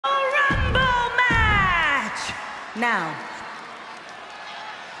now.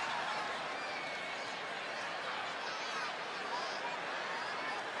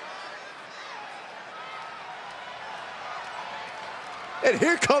 And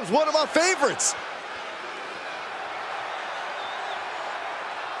here comes one of my favorites.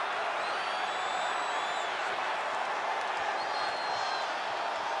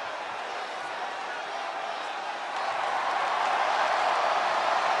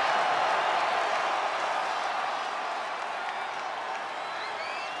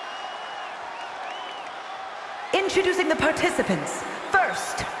 Introducing the participants.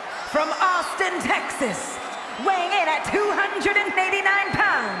 First, from Austin, Texas, weighing in at 289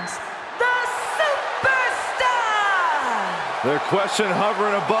 pounds, the Superstar! The question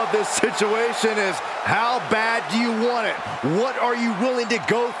hovering above this situation is, how bad do you want it? What are you willing to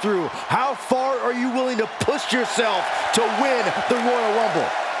go through? How far are you willing to push yourself to win the Royal Rumble?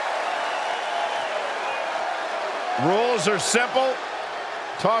 Rules are simple.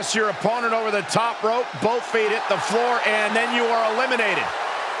 Toss your opponent over the top rope, both feet hit the floor, and then you are eliminated.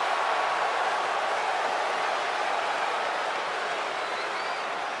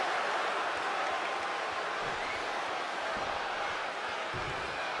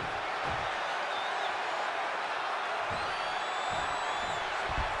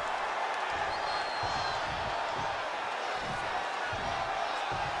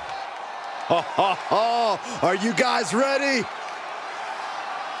 Are you guys ready?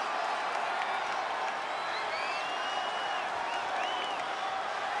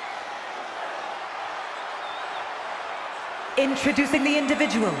 Introducing the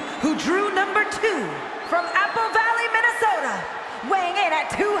individual who drew number 2 from Apple Valley, Minnesota, weighing in at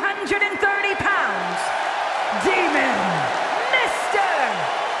 230 pounds, Demon Mr.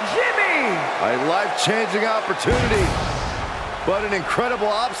 Jimmy. A life-changing opportunity, but an incredible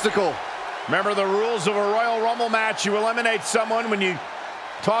obstacle. Remember the rules of a Royal Rumble match. You eliminate someone when you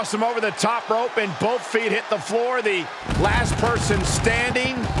toss them over the top rope and both feet hit the floor. The last person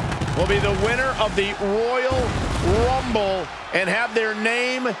standing will be the winner of the Royal Rumble and have their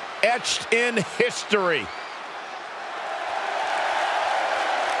name etched in history.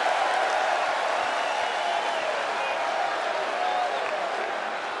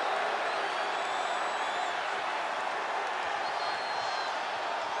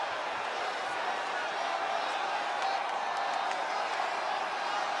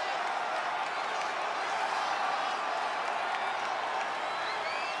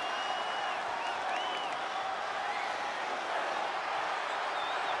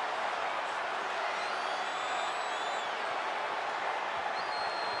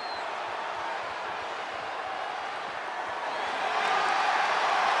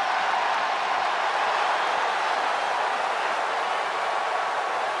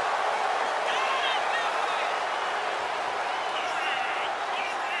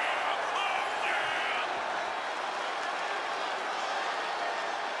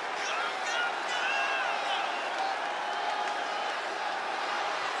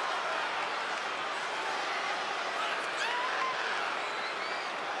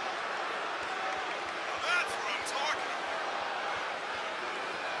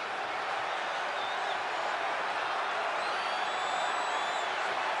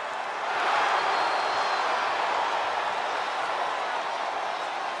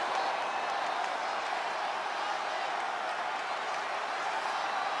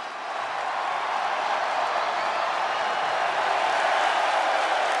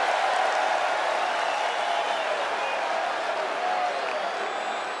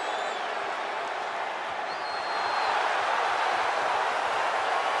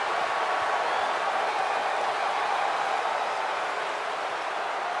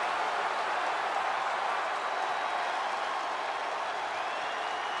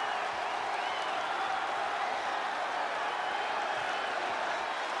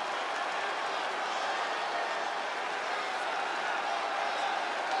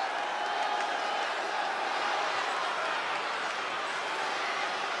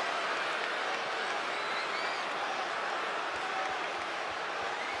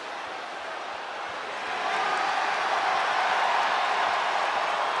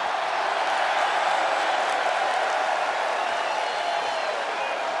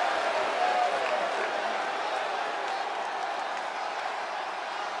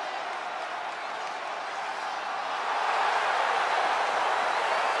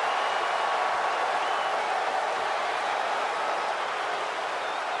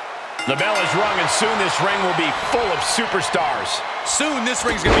 The bell is rung, and soon this ring will be full of superstars. Soon this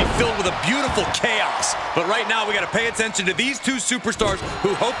ring's going to be filled with a beautiful chaos. But right now we got to pay attention to these two superstars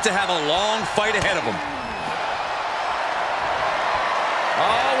who hope to have a long fight ahead of them.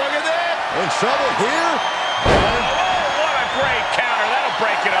 Oh, look at that. In trouble here. Oh, what a great counter. That'll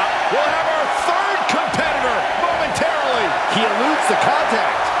break it up. We'll have our third competitor momentarily. He eludes the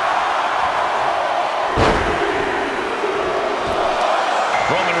contact.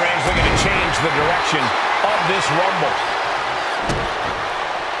 Roman Reigns looking to change the direction of this Rumble.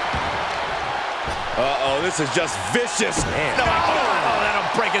 Uh-oh, this is just vicious. Man. No, oh, that'll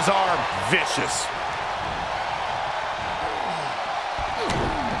break his arm. Vicious.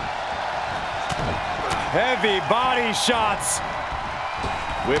 Heavy body shots.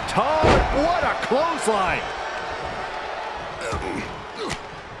 Whipped hard. What a clothesline.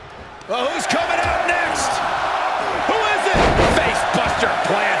 Well, who's coming out next? Who is it? Face buster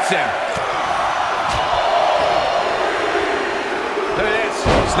plants him. Look at this.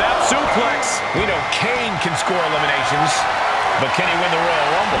 Snap suplex. We know Kane can score eliminations, but can he win the Royal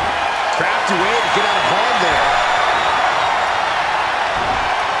Rumble? Crafty way to get out of harm there.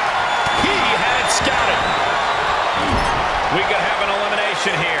 He had it scouted. We could have an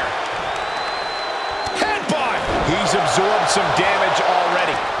elimination here. Headbutt. He's absorbed some damage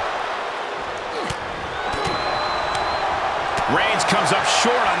already. Reigns comes up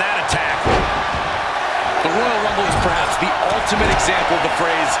short on that attack. The Royal Rumble is perhaps the ultimate example of the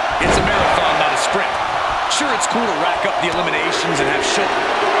phrase, it's a marathon, not a sprint. Sure, it's cool to rack up the eliminations and have show.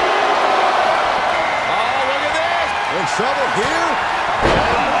 Oh, look at this. In trouble here.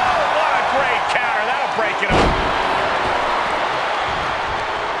 Oh, what a great counter. That'll break it up.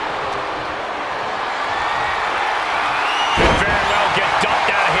 Could very well get dumped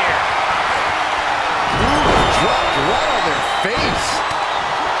out of here. Dropped right on their face.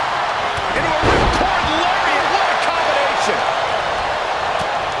 Into a ripcord lariat. What a combination.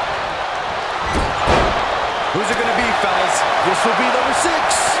 Who's it going to be, fellas? This will be number 6.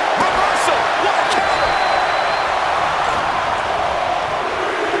 Reversal. What a counter.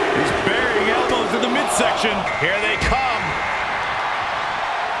 He's burying elbows in the midsection. Here they come.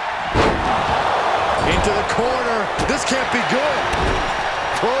 Into the corner. This can't be good.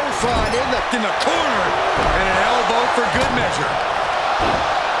 Clothesline in the corner. And an elbow for good measure.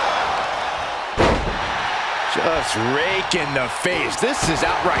 Just rake in the face. This is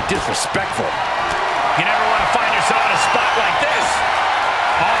outright disrespectful. You never want to find yourself in a spot like this.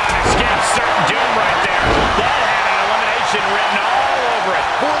 Oh, and escape certain doom right there. That had an elimination written all over it.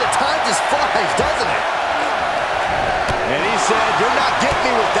 Boy, the time just flies, doesn't it? And he said, you're not getting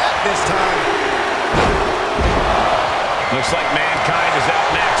me with that this time. Looks like Mankind is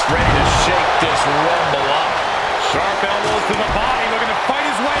out next, ready to shake this Rumble up. Sharp elbows to the body, looking to fight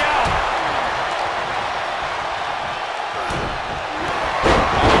his way out.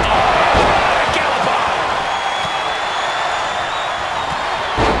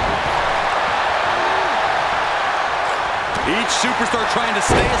 Each superstar trying to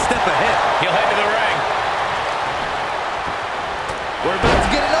stay a step ahead. He'll head to the ring. We're about to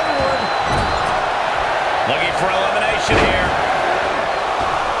get another one. Looking for elimination here.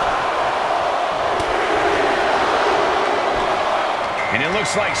 And it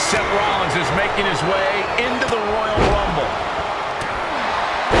looks like Seth Rollins is making his way into the Royal Rumble.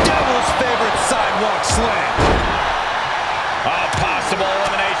 Devil's favorite sidewalk slam. A possible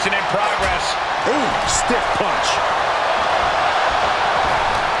elimination in progress. Ooh, stiff punch.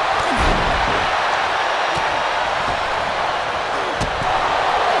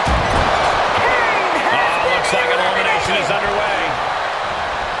 Looks like an elimination is underway.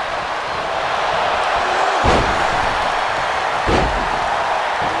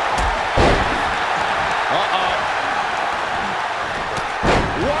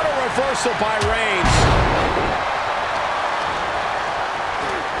 What a reversal by Reigns.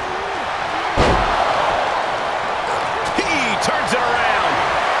 He turns it around.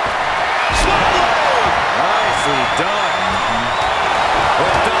 Slowly. Nicely done.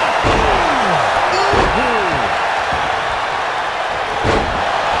 Well done.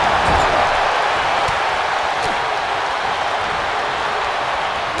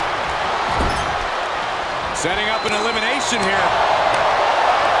 Setting up an elimination here.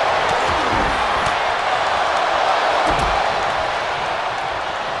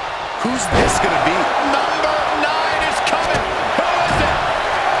 Who's this going to be? Number 9 is coming. Who is it?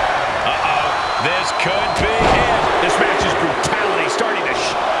 Uh-oh. This could be it. This match's brutality starting to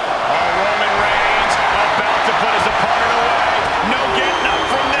Roman Reigns about to put his opponent away. No getting up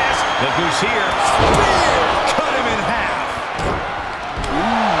from this. Look who's here. Spear! Cut him in half.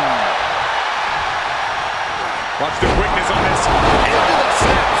 Watch the quickness on this. Into the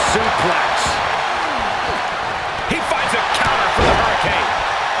snap suplex. He finds a counter for the Hurricane.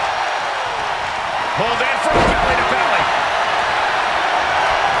 Pulled in from belly to belly.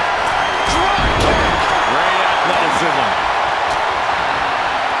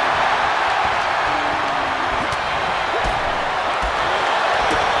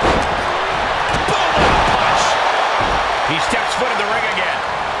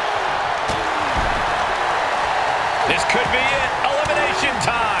 could be it. Elimination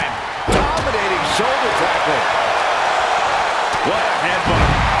time. Dominating shoulder tackle. What a headbutt.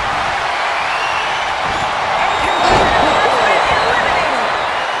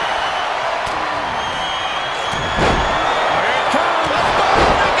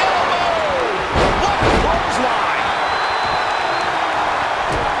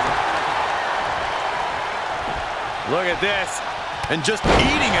 Look at this. And just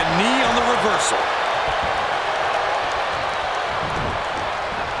eating a knee on the reversal.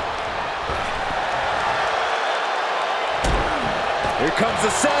 Here comes the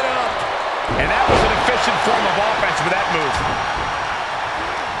setup. And that was an efficient form of offense for that move.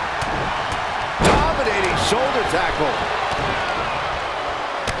 Dominating shoulder tackle.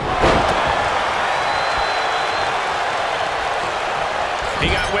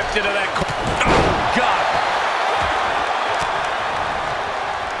 He got whipped into that. Oh, God.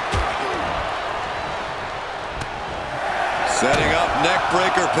 Setting up neck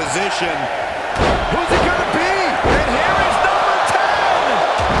breaker position. Who's it going to be? And here is number 10.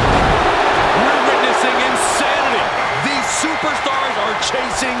 We're witnessing insanity. These superstars are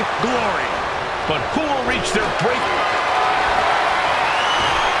chasing glory. But who will reach their break?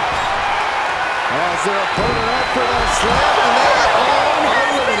 As their opponent up for that slam, and they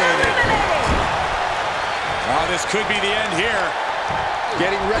are eliminated. Oh, this could be the end here.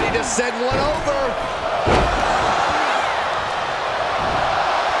 Getting ready to send one over.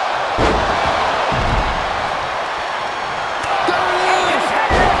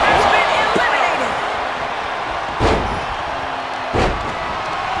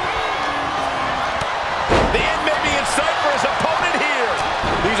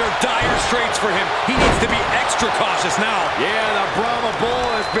 Straits for him. He needs to be extra cautious now. Yeah, the Brahma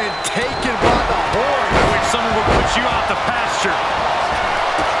Bull has been taken by the horn. I wish someone would put you out the pasture.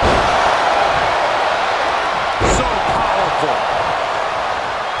 So powerful.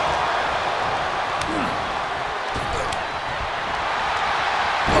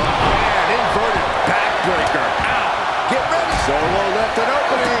 Oh, man, inverted backbreaker. Ow. Get ready. Solo left an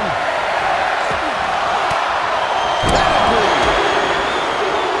opening.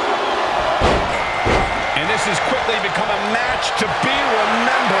 This has quickly become a match to be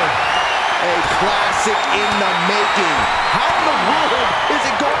remembered. A classic in the making. How in the world is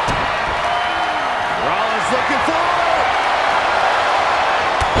it going? Rollins looking for it.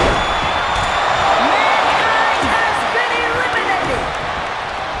 Mankind has been eliminated.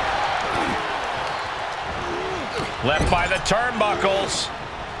 Left by the turnbuckles.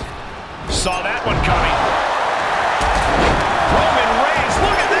 Saw that one coming. Roman Reigns,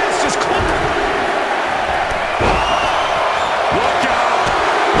 look at this, just close.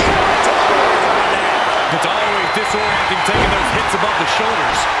 It's always disorienting taking those hits above the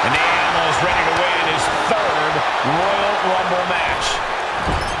shoulders. And the Animal is ready to win his third Royal Rumble match.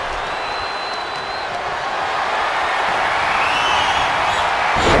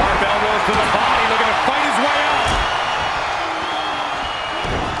 Sharp elbows to the body, looking to fight his way out.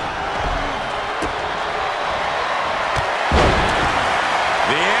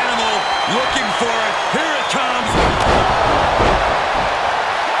 The Animal looking for it. Here it comes.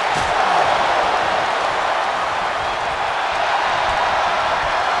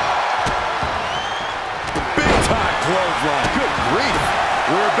 Good grief.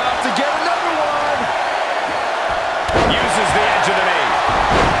 We're about to get another one. Uses the edge of the knee.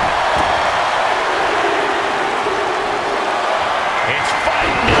 It's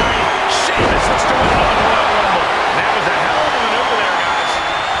fighting night. Sheamus looks to win on the Royal Rumble. That was a hell of a maneuver there, guys.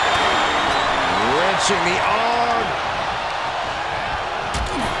 Wrenching the arm.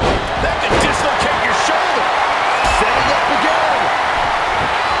 That could dislocate your shoulder. Setting up again.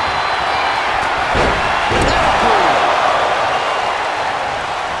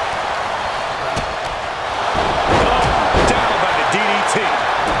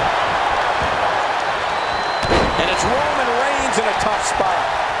 Spot.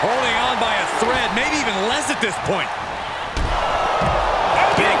 Holding on by a thread, maybe even less at this point.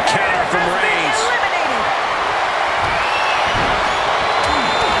 Big counter from Reigns.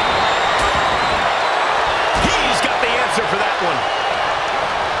 He's got the answer for that one.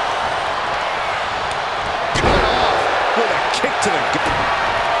 Cut off with a kick to the gut.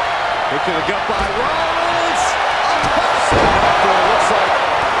 Kick to the gut by Rollins. It looks like.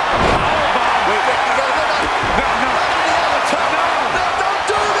 Wait, no.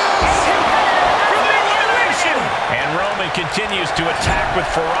 And Roman continues to attack with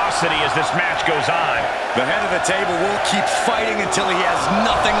ferocity as this match goes on. The head of the table will keep fighting until he has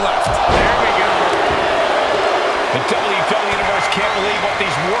nothing left. There we go. The WWE Universe can't believe what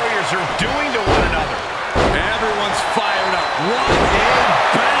these warriors are doing to one another. Everyone's fighting. What a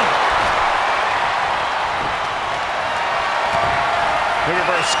bounce. Looking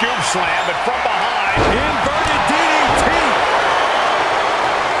for a scoop slam, but from behind. Inverted DDT.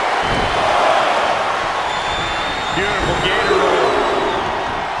 Beautiful gator roll.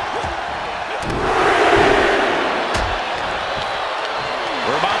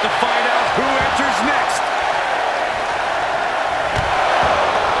 We're about to find out who enters next.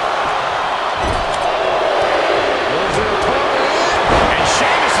 And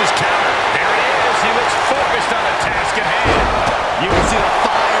Sheamus' counter. There it is. He looks focused on the task at hand. You can see the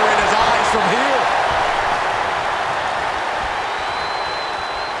fire in his eyes from here.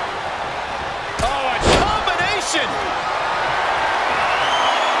 Oh, a combination.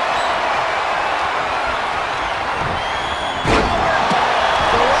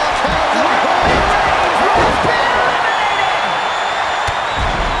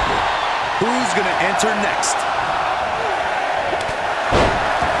 Who's going to enter next?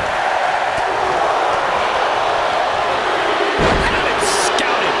 Had it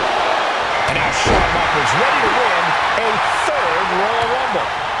scouted. And now Shawn Michaels ready to win a third Royal Rumble.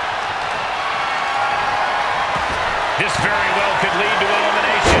 This very well could lead to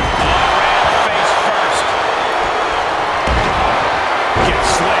elimination. Ran face first. Gets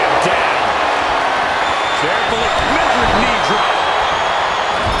slammed down. Carefully measured knee drop.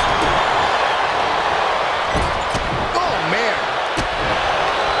 Oh, man.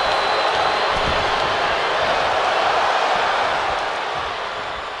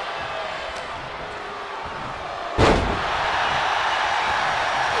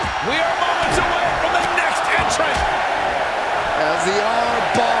 We are moments away from the next entrant. As the arm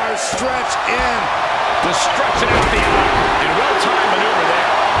bars stretch in. Just stretching out the arm. And well-timed maneuver there.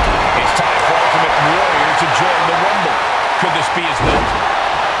 It's time for Ultimate Warrior to join the Rumble. Could this be his night?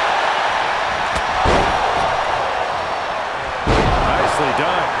 Nicely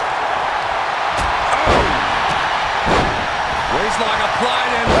done. Waistlock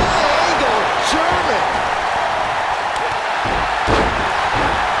applied and Angle German.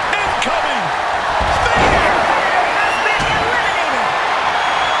 Incoming! Spear! Has been eliminated.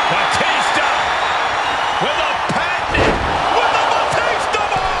 Batista with a patent with a Batista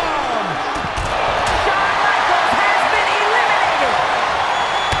bomb! Shawn Michaels has been eliminated.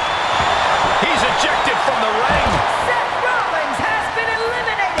 He's ejected from the ring. Seth Rollins has been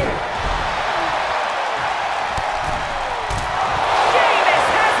eliminated. Sheamus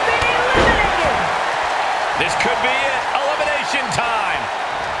has been eliminated. This could be it. Elimination time.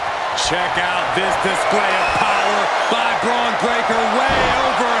 check out this display of power by Braun Breaker way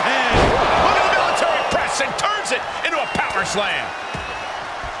overhead. Look at the military press and turns it into a power slam.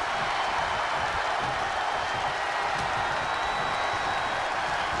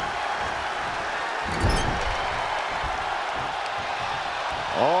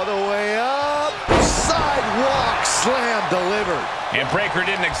 All the way up. Sidewalk slam delivered. And Breaker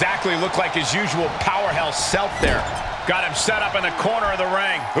didn't exactly look like his usual powerhouse self there. Got him set up in the corner of the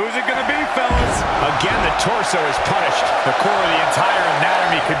ring. Who's it gonna be, fellas? Again, the torso is punished. The core of the entire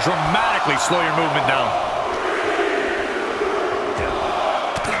anatomy could dramatically slow your movement down.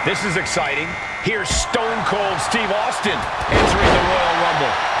 This is exciting. Here's Stone Cold Steve Austin entering the Royal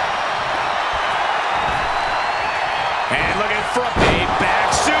Rumble. And looking front, the back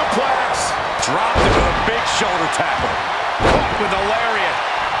suplex. Dropped it with a big shoulder tackle. Caught with a lariat.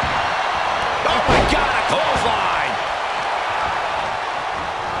 Oh my God, a clothesline.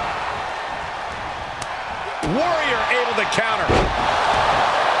 Warrior able to counter.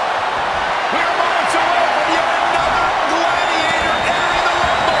 We're moments away from yet another gladiator entering the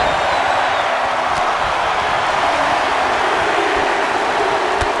Rumble.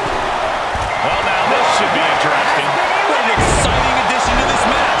 Well, now this should be interesting. What an exciting addition to this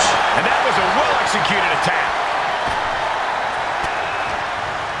match. And that was a well-executed attack.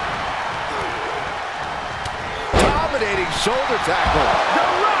 Dominating shoulder tackle. The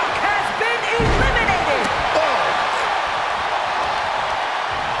Rock has been eliminated.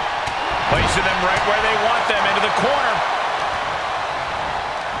 Placing them right where they want them, into the corner.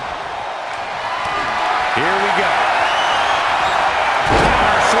 Here we go.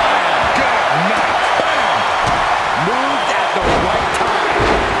 Power slam. Good night. Bam. Moved at the right time.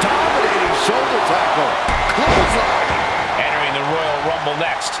 Dominating shoulder tackle. Clothesline. Entering the Royal Rumble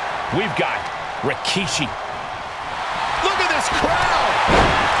next, we've got Rikishi. Look at this crowd.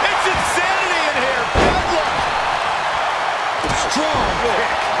 It's insanity in here. Bedlam. Strong kick.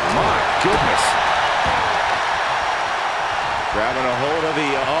 My goodness. Grabbing a hold of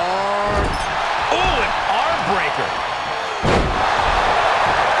the arm. Oh, an arm breaker.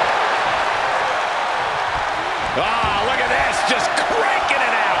 Ah, look at this. just cranking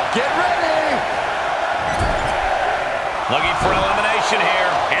it out. Get ready. Looking for elimination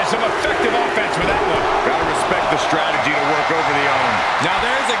here. And some effective offense with that one. Gotta respect the strategy to work over the arm. Now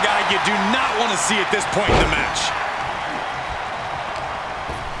there's a guy you do not want to see at this point in the match.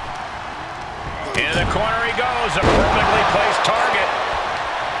 In the corner he goes, a perfectly placed target.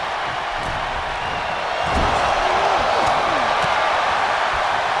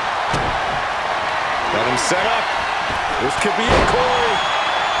 Got him set up. This could be it, Corey.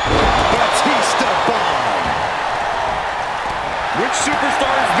 Batista bomb. Which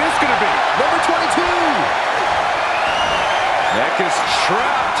superstar is this going to be? Number 22. Neck is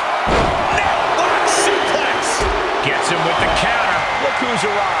trapped. Necklock suplex. Gets him with the counter. Look who's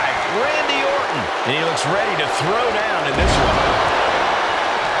arrived. Randy Orton. And he looks ready to throw down in this one.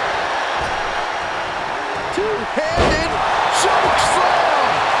 Two-handed choke slam.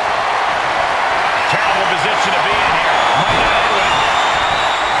 Terrible position to be in here. Might not end well.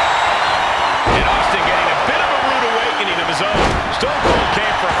 And Austin getting a bit of a rude awakening of his own. Stone Cold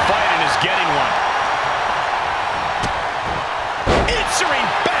came for a fight and is getting one. Answering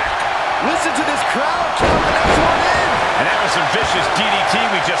back. Listen to this crowd count the next one in. And that was some vicious DDT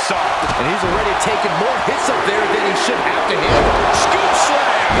we just saw. And he's already taken more hits up there than he should have to handle. Scoop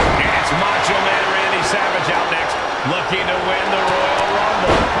slam. And it's Macho Man Randy Savage out next, looking to win the Royal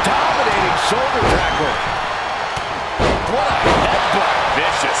Rumble. Dominating shoulder tackle. What a headbutt.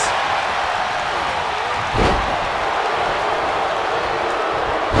 Vicious.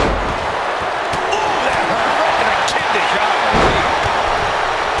 Ooh, that hurt right in the kidney.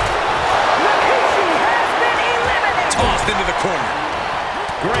 Rikishi has been eliminated. Tossed into the corner.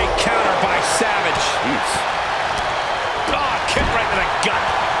 Great counter by Savage. Oh, kick right to the gut.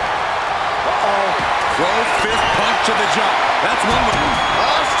 Close fist punch to the jaw. That's one way.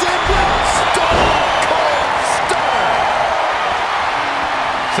 Austin Stone Cold Stunner.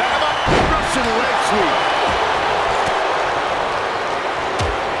 Set him up. Russian leg sweep.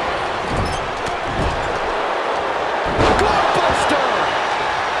 Gutbuster.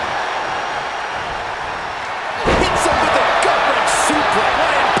 Hits him with a gut-wrench suplex.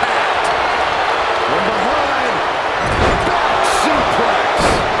 What impact. From behind. Back suplex.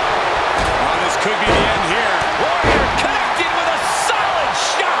 Oh, this could be the end here. Warrior connecting with a solid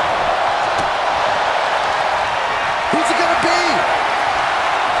shot. Who's it gonna be?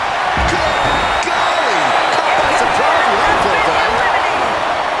 Good golly! Caught by surprise with that full time.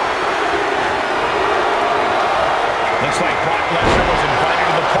 Looks like Brock Lesnar was invited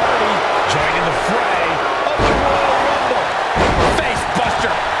to the party, joining the fray of the Royal Rumble. Face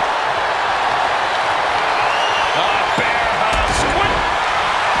buster. Bear hug. Squid.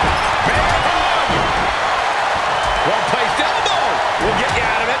 Bear hug. Well-placed elbow. We'll get you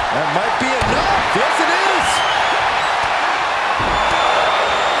out of it. That might be enough. Yes, it is.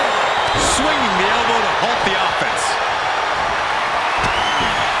 Swinging the elbow to halt the offense.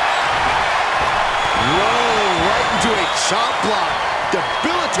 Whoa, right into a chop block.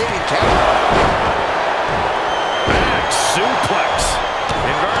 Debilitating counter. Back suplex.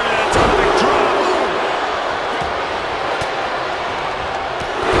 Inverted atomic drop.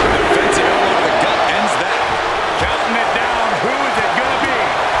 Defensive elbow to the gut ends that. Counting it down. Who is it going to be?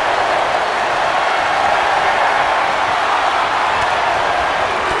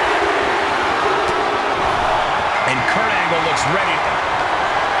 And Kurt Angle looks ready.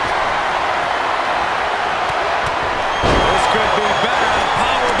 This could be better.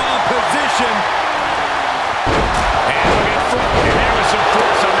 Powerbomb position. And look at front. And there was some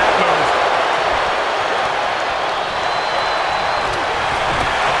force on that move.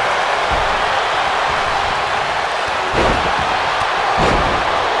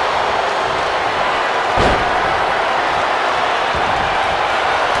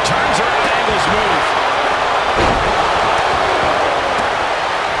 Turns around Angle's move.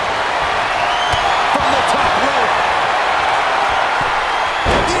 From the top rope.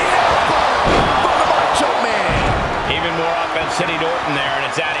 The elbow from the Macho Man. Even more offense hitting Orton there, and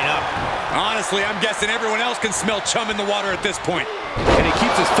it's adding up. Honestly, I'm guessing everyone else can smell chum in the water at this point. And he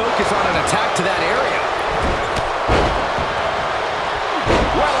keeps his focus on an attack to that area.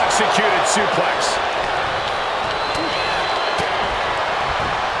 Well-executed suplex.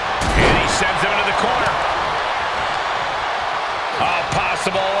 And he sends him into the corner. A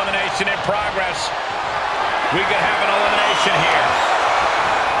possible elimination in progress. We could have an elimination here.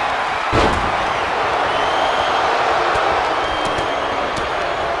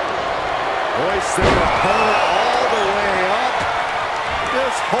 Hoisting the opponent all the way up.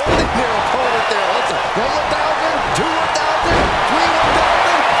 Just holding their opponent there. Let's 1,000, 2,000,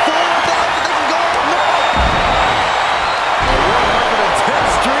 3,000, 4,000. They can go up. No.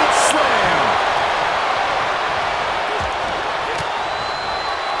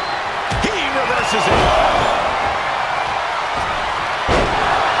 This is it.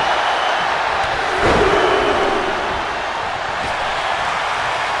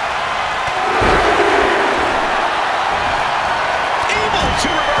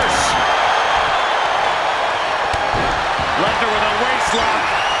 Lock.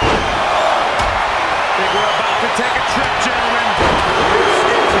 Think we're about to take a trip, gentlemen. This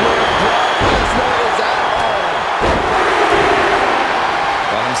is where Brock Lesnar is at home.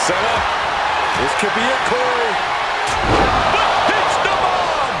 Got him set up. This could be it, Corey. Hits the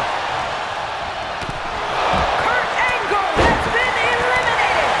bomb. Kurt Angle has been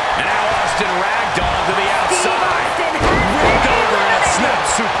eliminated. And now Austin ragdoll to the outside. Steve Austin has Ripped been over in a eliminated. snap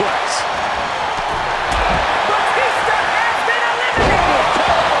suplex. Batista has been eliminated.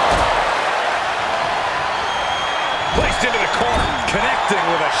 Placed into the corner. Connecting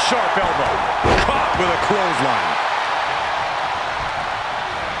with a sharp elbow. Caught with a clothesline.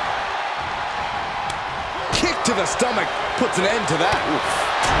 Kick to the stomach puts an end to that. Oof.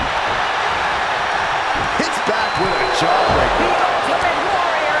 Hits back with a The jawbreaker. Ultimate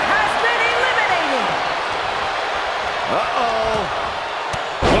Warrior has been eliminated. Uh-oh.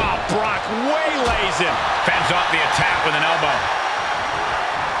 Wow, Brock waylays him. Fends off the attack with an elbow.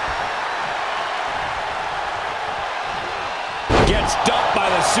 Gets dumped by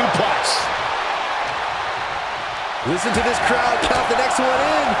the suplex. Listen to this crowd count the next one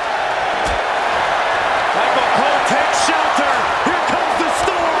in. Michael Cole takes shelter. Here comes the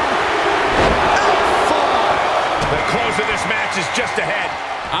storm. The close of this match is just ahead.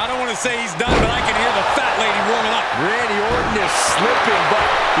 I don't want to say he's done, but I can hear the fat lady warming up. Randy Orton is slipping, but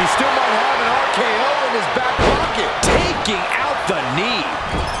he still might have an RKO in his back pocket. Taking out the knee.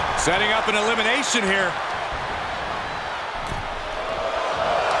 Setting up an elimination here.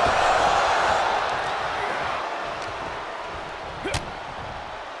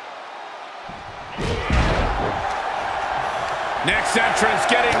 Next entrance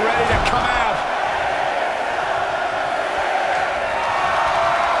getting ready to come out.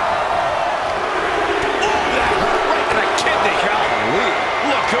 Ooh, that hurt right in the kidney. Golly.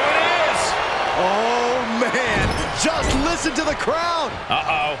 Look who it is. Oh, man. Just listen to the crowd.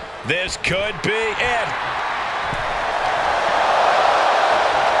 Uh-oh. This could be it.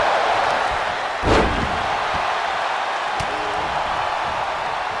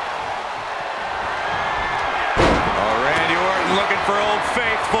 Randy Orton looking for Old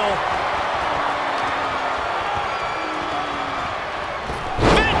Faithful.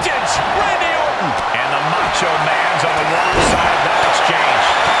 Vintage Randy Orton. And the Macho Man's on the wrong side of that exchange.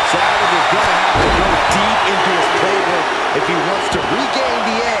 Savage is going to have to go deep into his playbook if he wants to regain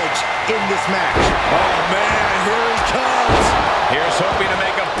the edge in this match. Oh, man, here he comes. Here's hoping to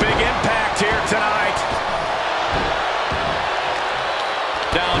make a big impact here tonight.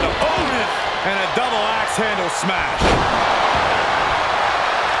 Down to Orton and a double axe handle smash.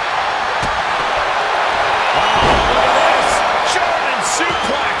 Look at this. German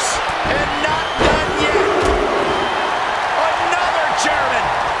suplex. And not done yet. Another German.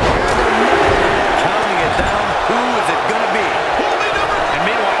 Counting it down. Who is it going to be? And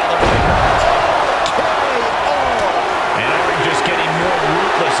meanwhile, the KO. and Orton just getting more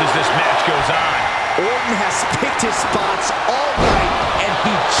ruthless as this match goes on. Orton has picked his spots all night, and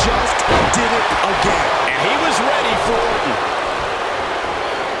he just did it again. And he was ready for Orton.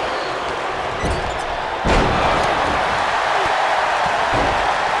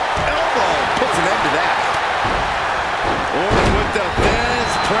 Elbow puts an end to that. Orton with the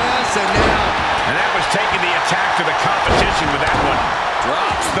fence press, and now. And that was taking the attack to the competition with that one.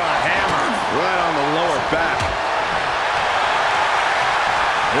 Drops the hammer. Right on the lower back.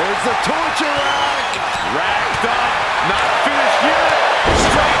 There's the torture rack. Racked up. Not finished yet.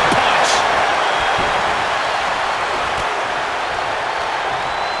 Straight punch.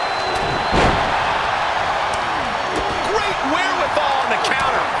 Great wherewithal on the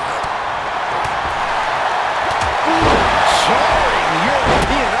counter. Jarring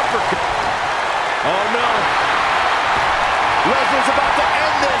European uppercut. Oh, no. Lesnar's about to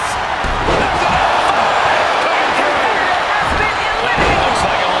end this. Has been eliminated. Looks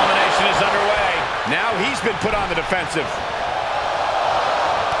like elimination is underway. Now he's been put on the defensive.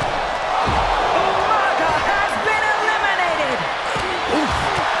 Umaga has been eliminated.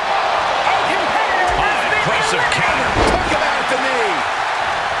 A competitor has been Impressive counter. eliminated. Took him out at the knee.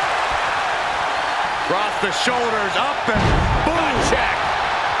 Cross the shoulders up and Boom check.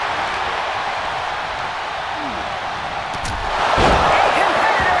 A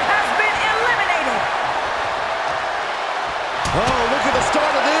competitor has been eliminated. Oh, look at the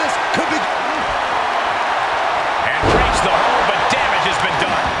start of this. Could be. And breaks the hold, but damage has been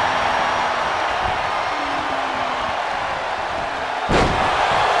done.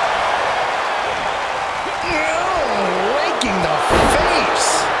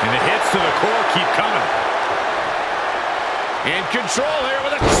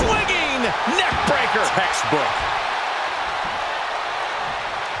 swinging neck breaker. Textbook.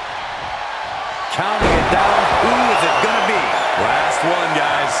 Counting it down. Who is it going to be? Last one,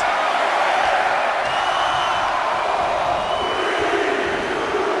 guys.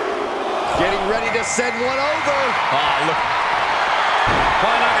 Getting ready to send one over. Oh, look.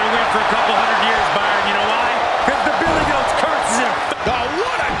 Probably not going to win for a couple hundred years, Byron. You know why? Because the Billy Goat's curse is in effect. Oh,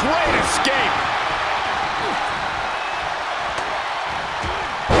 what a great escape.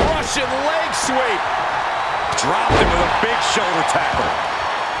 Russian leg sweep. Dropped him with a big shoulder tackle.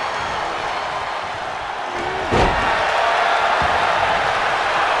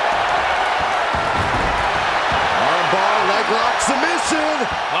 Armbar, leg lock, submission.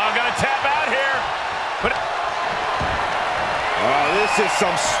 Oh, gonna tap out here. But Oh, this is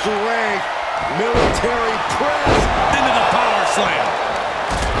some strength. Military press. Into the power slam.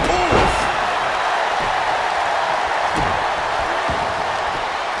 Oof.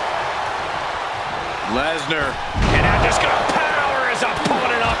 Lesnar. and now just gonna power his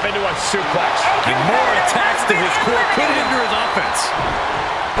opponent up into a suplex. And more attacks to his core could hinder his offense.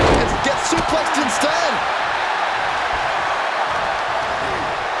 Get suplexed instead.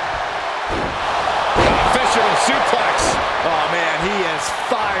 Fisherman suplex. Oh, man, he is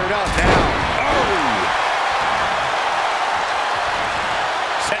fired up now. Oh.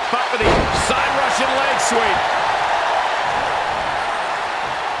 Set up for the side Russian leg sweep.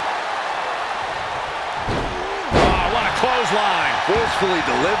 Oh, what a clothesline. Forcefully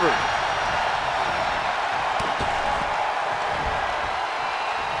delivered.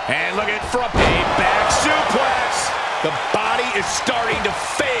 And look at from a back suplex. The body is starting to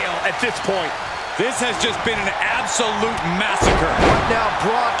fail at this point. This has just been an absolute massacre. Now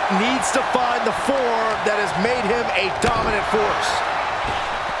Brock needs to find the form that has made him a dominant force.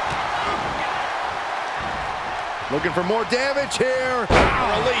 Looking for more damage here.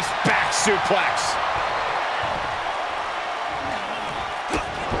 Release back suplex.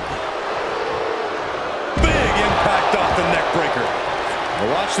 Big impact off the neck breaker.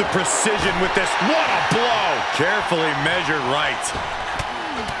 Watch the precision with this. What a blow. Carefully measured right.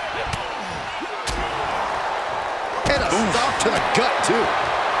 And a stop to the gut, too.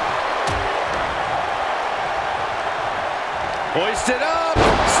 Hoisted up.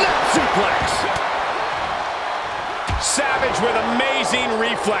 Snap suplex. Savage with amazing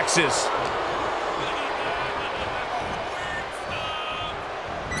reflexes.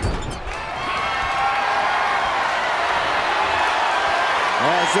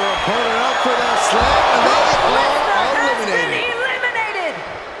 Has their opponent up for the slam, and they are eliminated. Eliminated.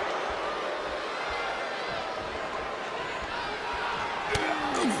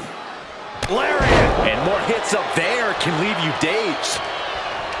 Lariat. And more hits up there can leave you dazed.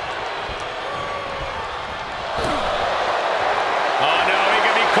 Oh, no, he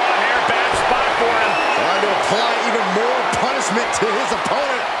can be caught here. Bad spot for him. Trying to apply even more punishment to his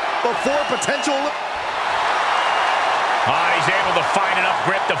opponent before potential. He's able to find enough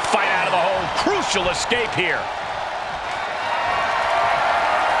grip to fight out of the hole. Crucial escape here.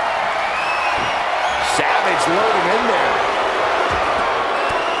 Savage loading in there.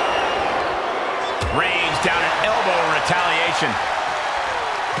 Reigns down an elbow in retaliation.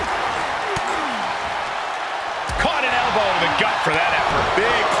 Caught an elbow to the gut for that effort.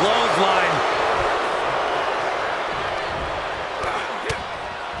 Big clothesline.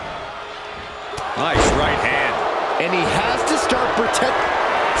 Nice right hand. And he has to start protecting.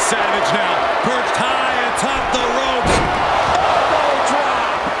 Savage now, perched high atop the ropes. Elbow drop.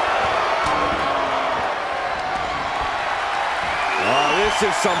 Oh, this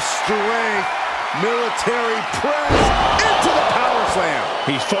is some strength. Military press into the power slam.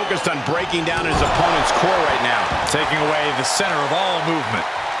 He's focused on breaking down his opponent's core right now. Taking away the center of all movement.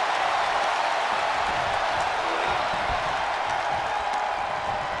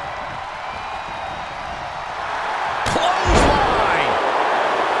 Clothesline.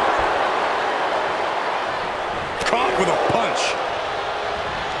 Caught with a punch.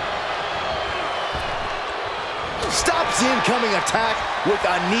 Stops the incoming attack with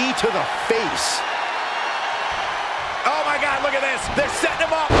a knee to the face. Oh, my God, look at this. They're setting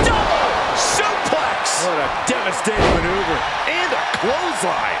him up. Double suplex. What a devastating maneuver. And a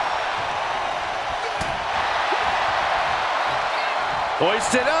clothesline.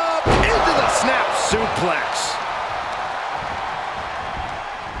 Hoisted up into the snap suplex.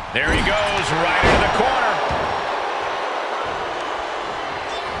 There he goes, right into the corner.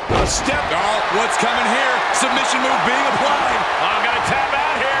 A step. Oh, what's coming here? Submission move being applied. I'm going to tap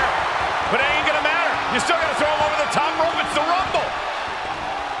out here, but it ain't going to matter. You still got to throw him over the top rope. It's the Rumble.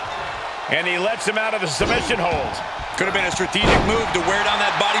 And he lets him out of the submission hold. Could have been a strategic move to wear down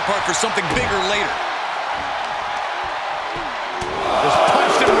that body part for something bigger later. Just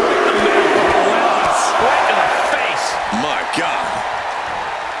punched him right in the middle. Relentless. Right in the face. My God.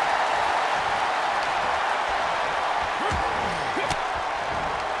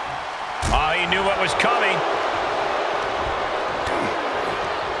 Oh, he knew what was coming.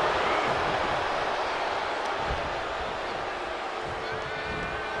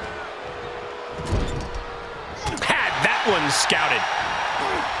 Had that one scouted.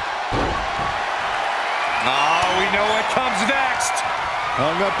 Oh, we know what comes next.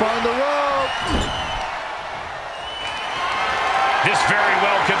 Hung up on the rope. This very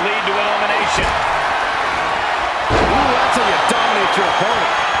well could lead to elimination. Ooh, that's how you dominate your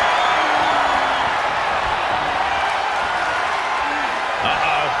opponent.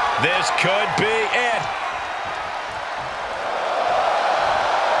 Uh-oh, this could be it.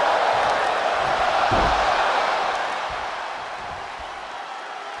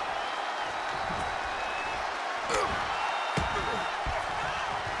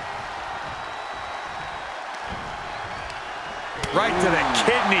 Right to the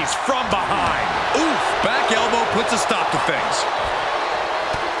kidneys from behind. Oof, back elbow puts a stop to things.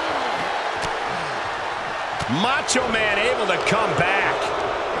 Macho Man able to come back.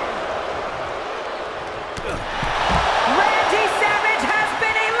 Randy Savage has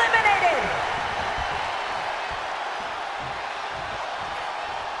been eliminated.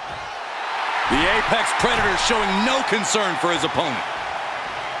 The Apex Predator showing no concern for his opponent.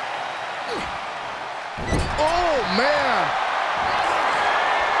 Oh, man.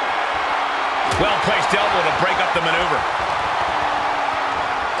 Well-placed elbow to break up the maneuver.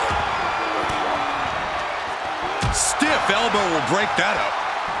 Stiff elbow will break that up.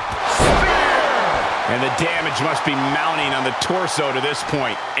 And the damage must be mounting on the torso to this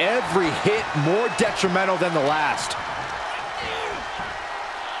point. Every hit more detrimental than the last.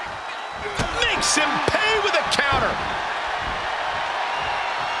 Makes him pay with a counter.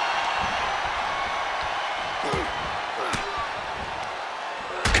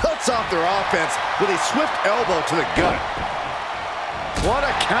 Cuts off their offense with a swift elbow to the gut. What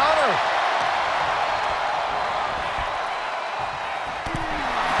a counter.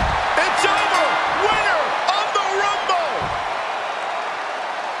 It's over. Winner of the Rumble.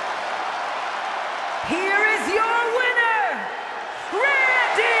 Here is your winner,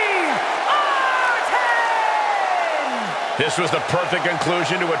 Randy Orton! This was the perfect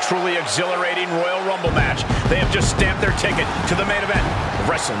conclusion to a truly exhilarating Royal Rumble match. They have just stamped their ticket to the main event of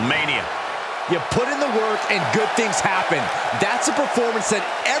WrestleMania. You put in the work and good things happen. That's a performance that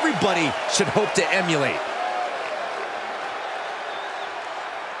everybody should hope to emulate.